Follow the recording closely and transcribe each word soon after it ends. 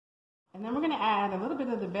And then we're going to add a little bit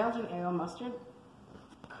of the Belgian ale mustard,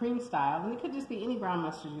 cream style, and it could just be any brown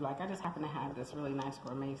mustard you like. I just happen to have this really nice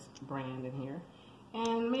gourmet brand in here.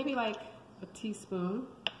 And maybe like a teaspoon.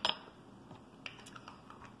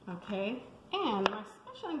 Okay, and my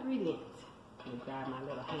special ingredient. Let me grab my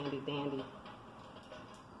little handy dandy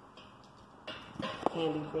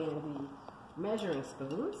measuring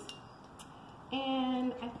spoons.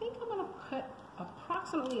 And I think I'm going to put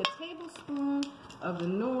approximately a tablespoon of the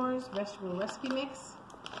Knorr Vegetable Recipe mix.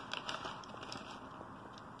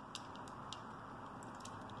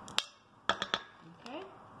 Okay.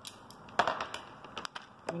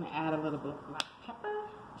 I'm going to add a little bit of black pepper,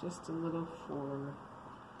 just a little for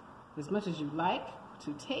as much as you like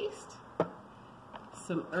to taste.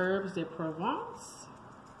 Some herbs de Provence.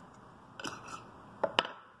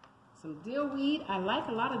 Some dill weed. I like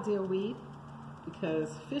a lot of dill weed because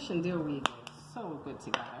fish and dill weed go so good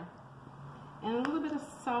together. And a little bit of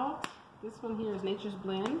salt. This one here is Nature's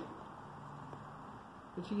Blend.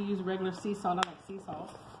 But you can use regular sea salt. I like sea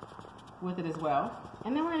salt with it as well.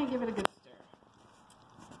 And then we're going to give it a good stir.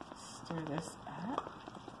 Stir this up.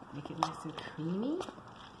 Make it nice and creamy.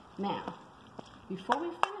 Now, before we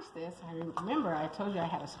finish this, remember I told you I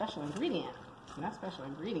had a special ingredient. And that special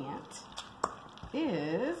ingredient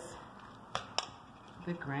is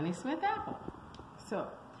the Granny Smith apple. So,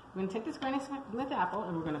 we're going to take this Granny Smith apple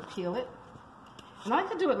and we're going to peel it. And I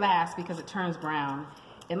like to do it last because it turns brown.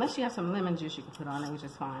 Unless you have some lemon juice you can put on it, which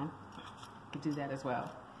is fine. You can do that as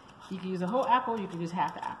well. You can use a whole apple, you can use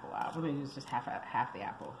half the apple out. We're going to use just half the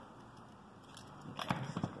apple. Okay.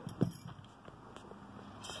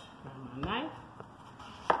 Grab my knife.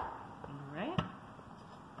 Alright.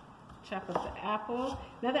 Chop up the apple.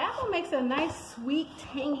 Now the apple makes a nice, sweet,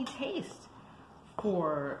 tangy taste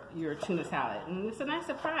for your tuna salad. And it's a nice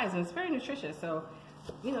surprise and it's very nutritious. So,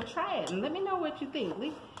 you know, try it and let me know what you think.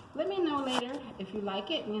 Let me know later if you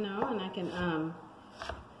like it, you know, and I can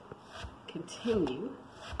continue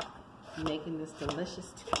making this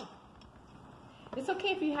delicious tuna. It's okay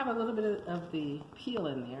if you have a little bit of the peel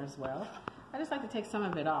in there as well. I just like to take some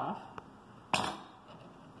of it off.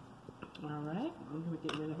 Alright, I'm going to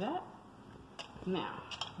get rid of that. Now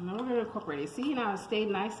we're going to incorporate it. See, now it stayed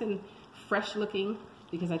nice and fresh looking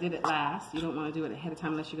because I did it last. You don't want to do it ahead of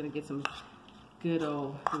time unless you're going to get some good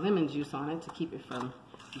old lemon juice on it to keep it from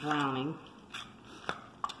browning.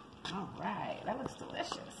 Alright, that looks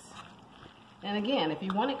delicious. And again, if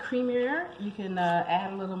you want it creamier, you can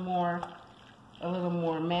add a little more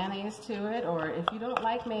mayonnaise to it, or if you don't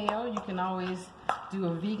like mayo, you can always do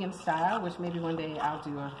a vegan style, which maybe one day I'll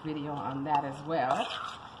do a video on that as well.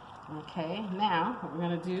 Okay, now what we're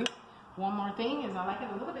going to do, one more thing, is I like it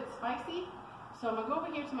a little bit spicy, so I'm going to go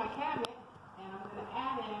over here to my cabinet and I'm going to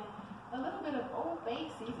add in a little bit of Old Bay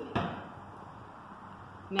seasoning.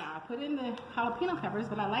 Now I put in the jalapeno peppers,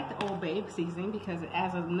 but I like the Old Bay seasoning because it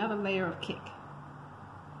adds another layer of kick.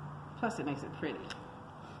 Plus it makes it pretty.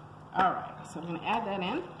 Alright, so I'm going to add that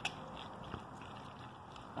in.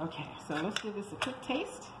 Okay, so let's give this a quick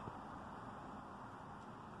taste.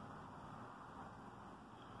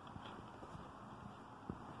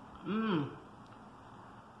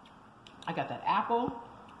 I got that apple.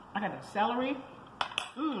 I got the celery.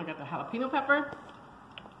 I got the jalapeno pepper.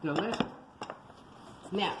 Delicious.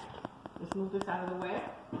 Now, let's move this out of the way.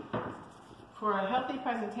 For a healthy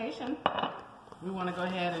presentation, we want to go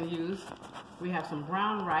ahead and use, we have some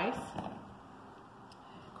brown rice,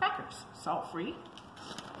 crackers, salt-free,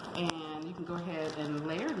 and you can go ahead and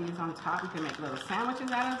layer these on top. You can make little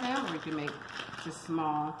sandwiches out of them, or you can make just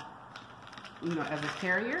small, you know, as a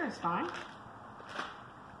carrier, it's fine.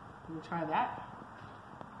 You can try that.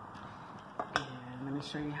 And let me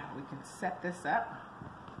show you how we can set this up.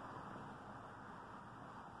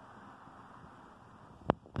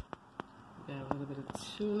 Got a little bit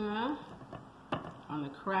of tuna on the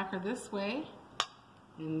cracker this way,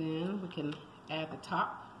 and then we can add the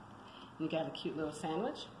top. You got a cute little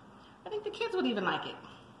sandwich. I think the kids would even like it.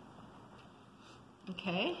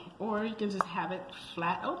 Okay, or you can just have it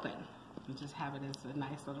flat open and just have it as a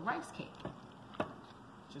nice little rice cake,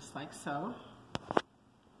 just like so.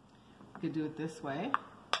 You could do it this way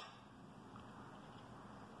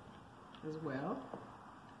as well.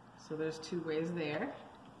 So there's two ways there.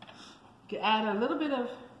 You can add a little bit of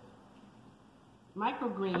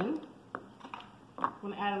microgreen. I'm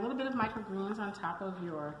going to add a little bit of microgreens on top of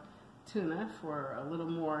your tuna for a little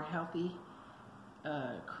more healthy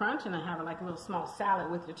crunch, and I have like a little small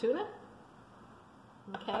salad with your tuna.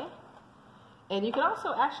 Okay, and you can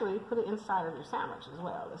also actually put it inside of your sandwich as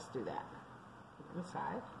well. Let's do that. Put it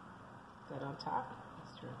inside. Put that on top.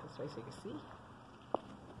 Let's turn it this way so you can see.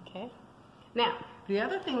 Okay. Now, The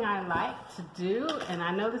other thing I like to do, and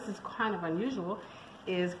I know this is kind of unusual,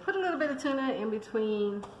 is put a little bit of tuna in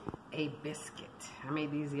between a biscuit. I made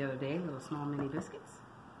these the other day, little small mini biscuits.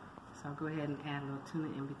 So I'll go ahead and add a little tuna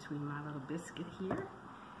in between my little biscuit here.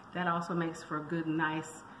 That also makes for a good,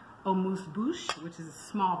 nice amuse-bouche, which is a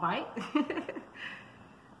small bite.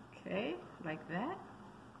 Okay, like that.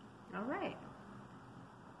 All right.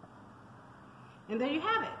 And there you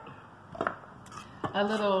have it. A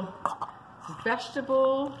little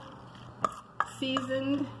vegetable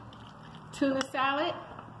seasoned tuna salad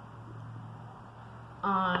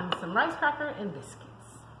on some rice cracker and biscuits.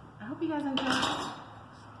 I hope you guys enjoyed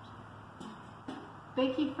it.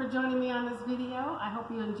 Thank you for joining me on this video. I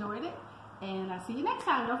hope you enjoyed it. And I'll see you next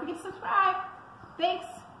time. Don't forget to subscribe. Thanks.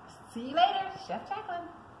 See you later. Chef Jacqueline.